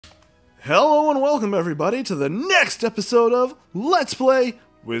Hello and welcome everybody to the next episode of Let's Play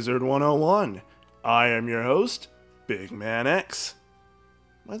Wizard 101. I am your host, Big Man X.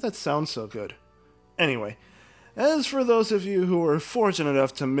 Why'd that sound so good? Anyway, as for those of you who were fortunate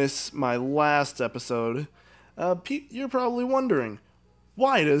enough to miss my last episode, you're probably wondering,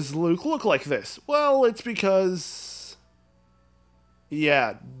 why does Luke look like this? Well, it's because...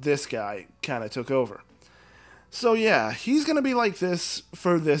 yeah, this guy kind of took over. So yeah, he's gonna be like this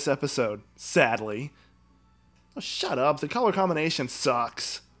for this episode, sadly. Oh, shut up, the color combination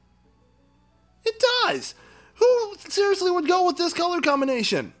sucks. It does! Who seriously would go with this color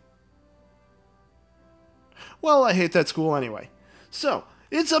combination? Well, I hate that school anyway. So,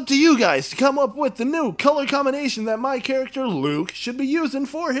 it's up to you guys to come up with the new color combination that my character Luke should be using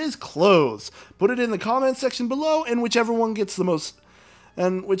for his clothes. Put it in the comment section below, and whichever one gets the most...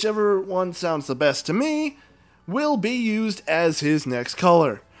 and whichever one sounds the best to me... will be used as his next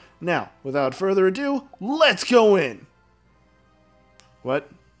color. Now, without further ado, let's go in! What?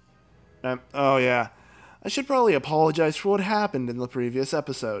 Oh yeah. I should probably apologize for what happened in the previous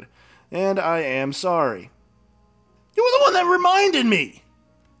episode. And I am sorry. You were the one that reminded me!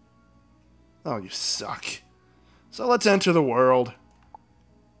 Oh, you suck. So let's enter the world.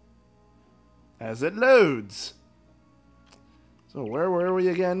 As it loads. So where were we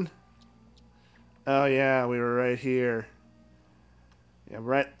again? Oh, yeah, we were right here. Yeah,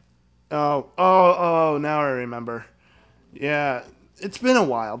 right... Oh, now I remember. Yeah, it's been a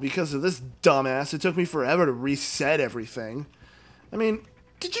while because of this dumbass. It took me forever to reset everything. I mean,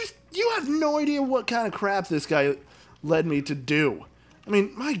 you have no idea what kind of crap this guy led me to do. I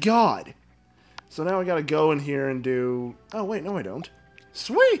mean, my God. So now I gotta go in here and do... oh, wait, no I don't.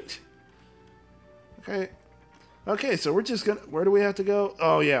 Sweet! Okay, so we're just gonna... where do we have to go?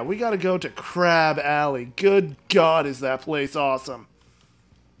 Oh, yeah, we gotta go to Crab Alley. Good God, is that place awesome.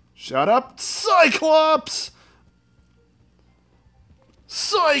 Shut up, Cyclops!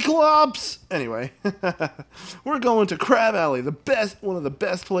 Cyclops! Anyway, we're going to Crab Alley, one of the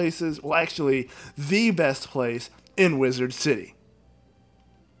best places, well, actually, the best place in Wizard City.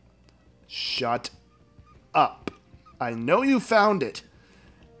 Shut up. I know you found it.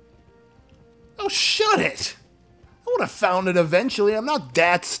 Oh, shut it! I would have found it eventually. I'm not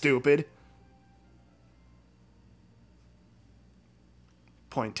that stupid.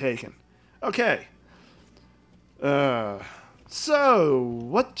 Point taken. Okay. So,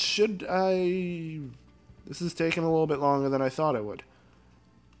 what should I... this is taking a little bit longer than I thought it would.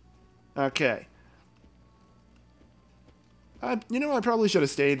 Okay. I probably should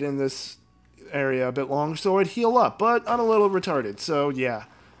have stayed in this area a bit longer so I'd heal up, but I'm a little retarded, so yeah.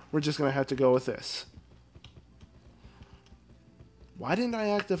 We're just gonna have to go with this. Why didn't I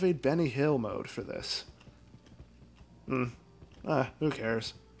activate Benny Hill mode for this? Who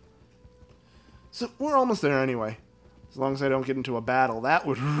cares? So, we're almost there anyway. As long as I don't get into a battle. That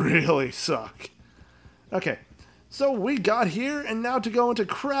would really suck. Okay, so we got here, and now to go into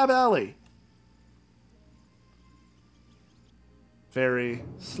Crab Alley. Very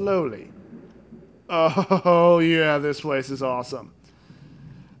slowly. Oh, yeah, this place is awesome.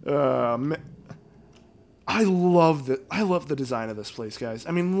 I love the design of this place, guys.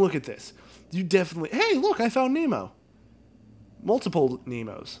 I mean, look at this. You definitely... hey, look, I found Nemo. Multiple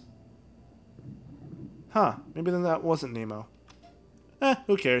Nemos. Huh, maybe then that wasn't Nemo.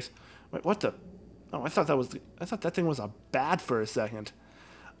 Who cares? Wait, what the... oh, I thought that thing was a bat for a second.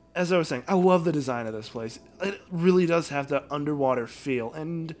 As I was saying, I love the design of this place. It really does have that underwater feel,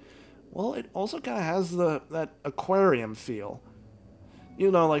 and... well, it also kind of has that aquarium feel.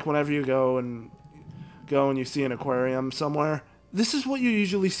 You know, like whenever you go and you see an aquarium somewhere, this is what you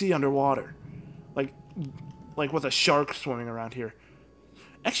usually see underwater. Like with a shark swimming around here.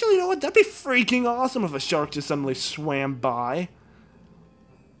 Actually, you know what? That'd be freaking awesome if a shark just suddenly swam by.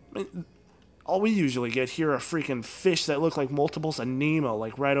 I mean, all we usually get here are freaking fish that look like multiples of Nemo,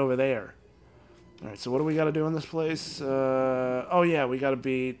 like right over there. Alright, so what do we gotta do in this place? Oh yeah, we gotta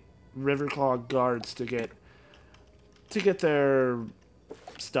beat Riverclaw guards to get their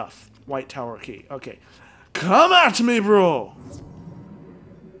stuff. White Tower key. Okay. Come at me, bro!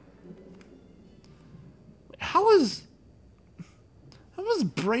 How is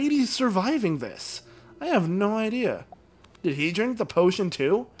Brady surviving this? I have no idea. Did he drink the potion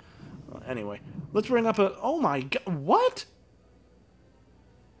too? Well, anyway, let's bring up a... oh my God, what?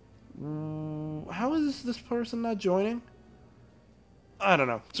 How is this person not joining? I don't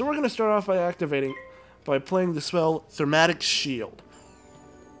know. So we're going to start off by playing the spell Thermatic Shield.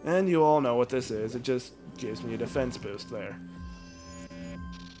 And you all know what this is. It just gives me a defense boost there.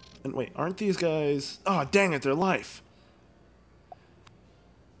 And wait, aren't these guys... oh, dang it, they're life.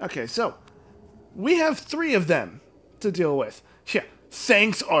 Okay, so we have 3 of them to deal with. Yeah,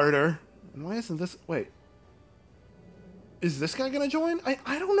 thanks, Arter. And why isn't this... Wait. Is this guy gonna join?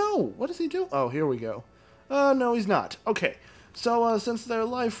 I don't know. What does he do? Oh, here we go. No, he's not. Okay. So, since they're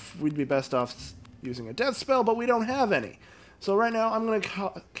life, we'd be best off using a death spell, but we don't have any. So right now, I'm going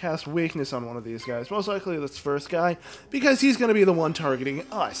to cast Weakness on one of these guys. Most likely this first guy, because he's going to be the one targeting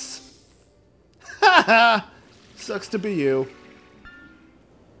us. Haha! Sucks to be you.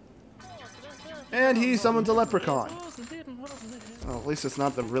 And he summons a leprechaun. Well, at least it's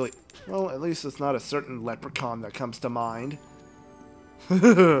not the really... Well, at least it's not a certain leprechaun that comes to mind.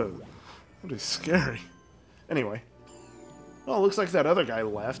 That is scary. Anyway. Well, it looks like that other guy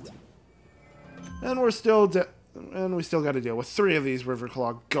left. And we're still... And we still got to deal with 3 of these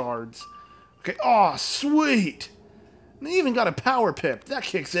Riverclaw guards. Okay, aw, sweet! And they even got a power pip. That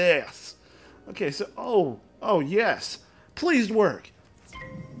kicks ass. Okay, so... Oh, yes. Please work.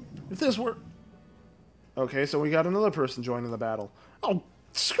 If this were... Okay, so we got another person joining the battle. Oh,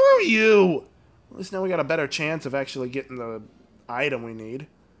 screw you! At least now we got a better chance of actually getting the item we need.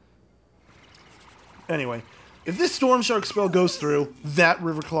 Anyway, if this Storm Shark spell goes through, that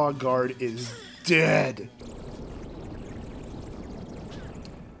Riverclaw guard is dead.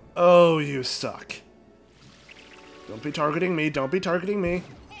 Oh, you suck. Don't be targeting me, don't be targeting me.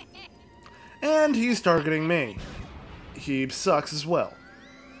 And he's targeting me. He sucks as well.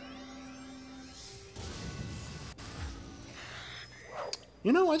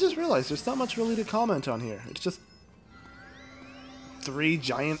 You know, I just realized there's not much really to comment on here. It's just 3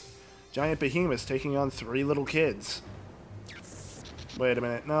 giant behemoths taking on 3 little kids. Wait a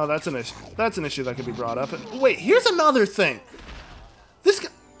minute. No, that's an issue. That's an issue that could be brought up. Wait, here's another thing. This guy,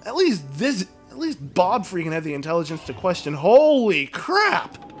 at least Bob freaking had the intelligence to question. Holy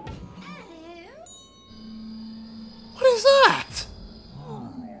crap! What is that?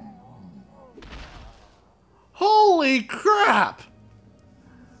 Holy crap!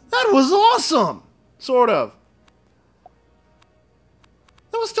 That was awesome! Sort of.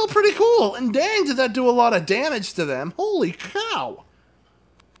 That was still pretty cool, and dang, did that do a lot of damage to them. Holy cow!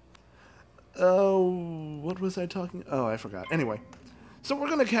 What was I talking... Oh, I forgot. Anyway, so we're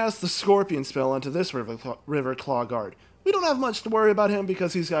going to cast the Scorpion spell onto this Riverclaw guard. We don't have much to worry about him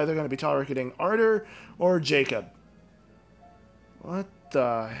because he's either going to be targeting Arter or Jacob. What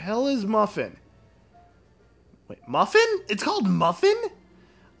the hell is Muffin? Wait, Muffin? It's called Muffin?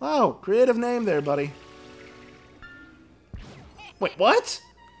 Wow, creative name there, buddy. Wait, what?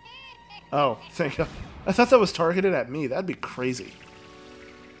 Oh, thank God. I thought that was targeted at me. That'd be crazy.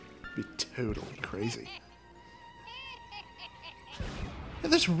 Be totally crazy. Yeah,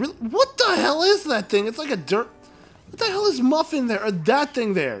 there's really... What the hell is that thing? It's like a dirt... What the hell is Muffin there? Or that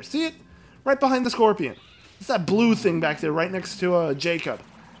thing there? See it? Right behind the Scorpion. It's that blue thing back there right next to Jacob.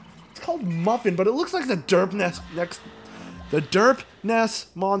 It's called Muffin, but it looks like the Derp Nest next... The Derp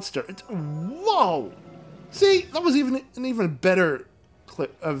Nest monster. It's... Whoa! See? That was even an even better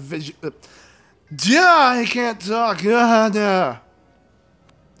clip of vision... Yeah, I can't talk. You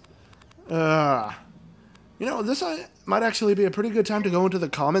know, this might actually be a pretty good time to go into the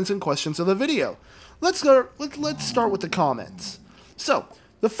comments and questions of the video. Let's start with the comments. So,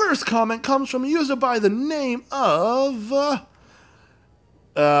 the first comment comes from a user by the name of...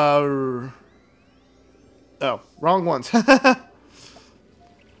 Oh, wrong ones.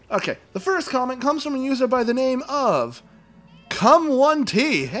 Okay, the first comment comes from a user by the name of...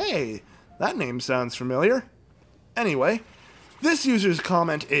 Come1T. Hey, that name sounds familiar. Anyway, this user's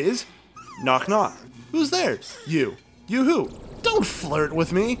comment is... Knock knock. Who's there? You. You who? Don't flirt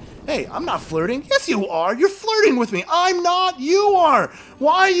with me. Hey, I'm not flirting. Yes, you are. You're flirting with me. I'm not. You are.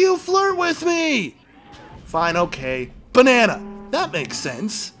 Why you flirt with me? Fine, okay. Banana. That makes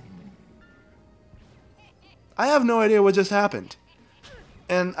sense. I have no idea what just happened.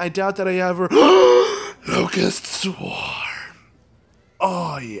 And I doubt that I ever... Locust Swarm.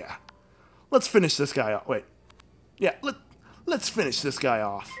 Oh, yeah. Let's finish this guy off. Wait. Yeah, let's finish this guy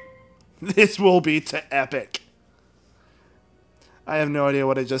off. This will be to epic. I have no idea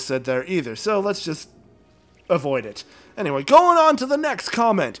what I just said there either, so let's just avoid it. Anyway, going on to the next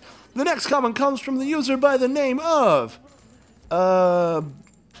comment. The next comment comes from the user by the name of... I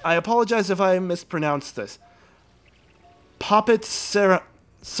apologize if I mispronounced this. Poppet Sarame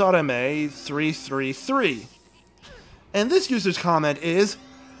 333. And this user's comment is...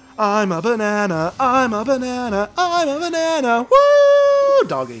 I'm a banana, I'm a banana, I'm a banana, woo,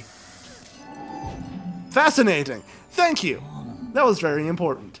 doggy. Fascinating. Thank you. That was very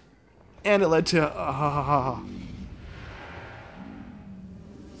important. And it led to... Oh,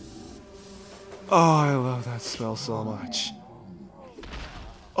 I love that spell so much.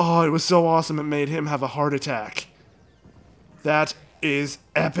 Oh, it was so awesome it made him have a heart attack. That is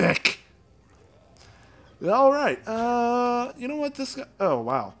epic. Alright, you know what, this guy... Oh,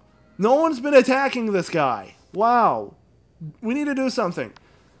 wow. No one's been attacking this guy. Wow. We need to do something.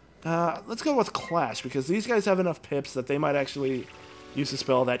 Let's go with Clash, because these guys have enough pips that they might actually use a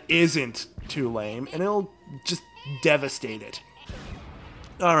spell that isn't too lame, and it'll just devastate it.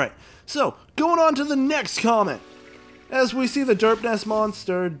 Alright, so, going on to the next comment. As we see the Derp Nest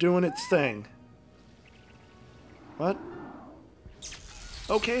monster doing its thing. What?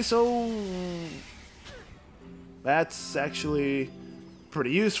 Okay, so... That's actually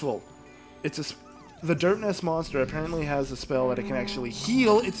pretty useful. The Derp Nest monster apparently has a spell that it can actually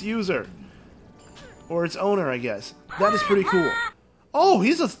heal its user. Or its owner, I guess. That is pretty cool. Oh,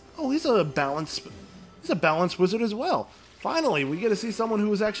 he's a balanced wizard as well. Finally, we get to see someone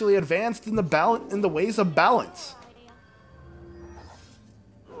who is actually advanced in the ways of balance.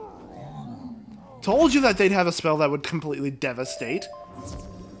 Told you that they'd have a spell that would completely devastate.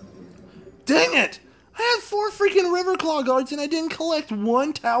 Dang it! I had 4 freaking Riverclaw guards and I didn't collect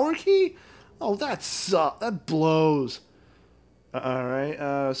 1 tower key? Oh, that sucks. That blows.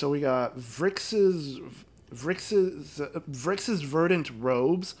 Alright, so we got Vrix's Verdant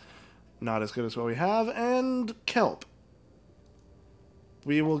Robes. Not as good as what we have. And Kelp.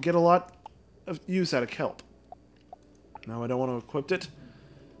 We will get a lot of use out of Kelp. No, I don't want to equip it.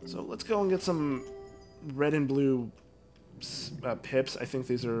 So let's go and get some red and blue pips. I think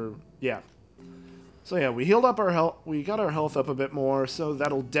these are... Yeah. So yeah, we healed up our health. We got our health up a bit more, so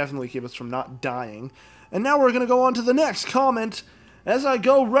that'll definitely keep us from not dying. And now we're going to go on to the next comment as I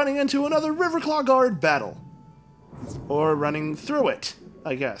go running into another Riverclaw Guard battle. Or running through it,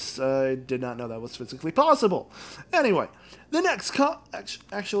 I guess. I did not know that was physically possible. Anyway, the next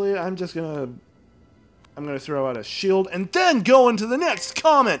actually, I'm going to throw out a shield and then go into the next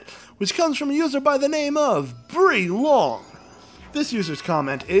comment, which comes from a user by the name of Bree Long. This user's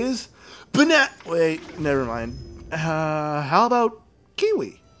comment is... Wait, never mind. How about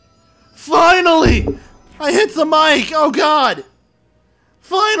Kiwi? Finally! I hit the mic! Oh god!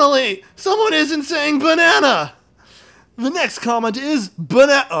 Finally! Someone isn't saying banana! The next comment is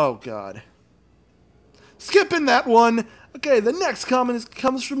banana. Oh god. Skipping that one. Okay, the next comment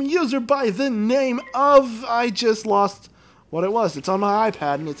comes from a user by the name of... I just lost what it was. It's on my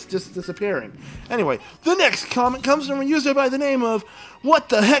iPad and it's just disappearing. Anyway, the next comment comes from a user by the name of What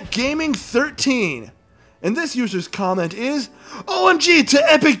the Heck Gaming 13. And this user's comment is OMG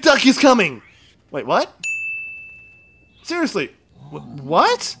to Epic Duck is coming. Wait, what? Seriously,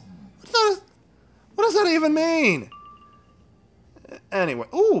 what? What does that even mean? Anyway,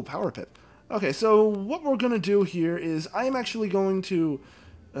 ooh, Power Pip. Okay, so what we're going to do here is I'm actually going to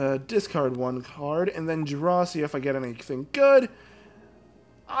discard 1 card and then draw, see if I get anything good.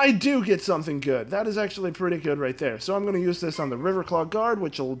 I do get something good. That is actually pretty good right there. So I'm going to use this on the Riverclaw Guard,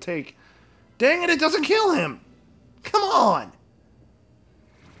 which will take... Dang it doesn't kill him! Come on!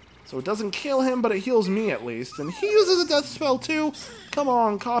 So it doesn't kill him, but it heals me at least. And he uses a death spell too. Come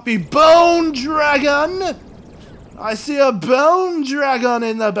on, copy Bone Dragon! I see a Bone Dragon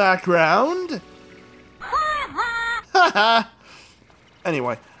in the background! Haha!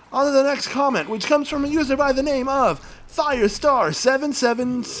 Anyway, on to the next comment, which comes from a user by the name of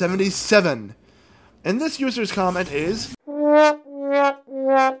Firestar7777. And this user's comment is...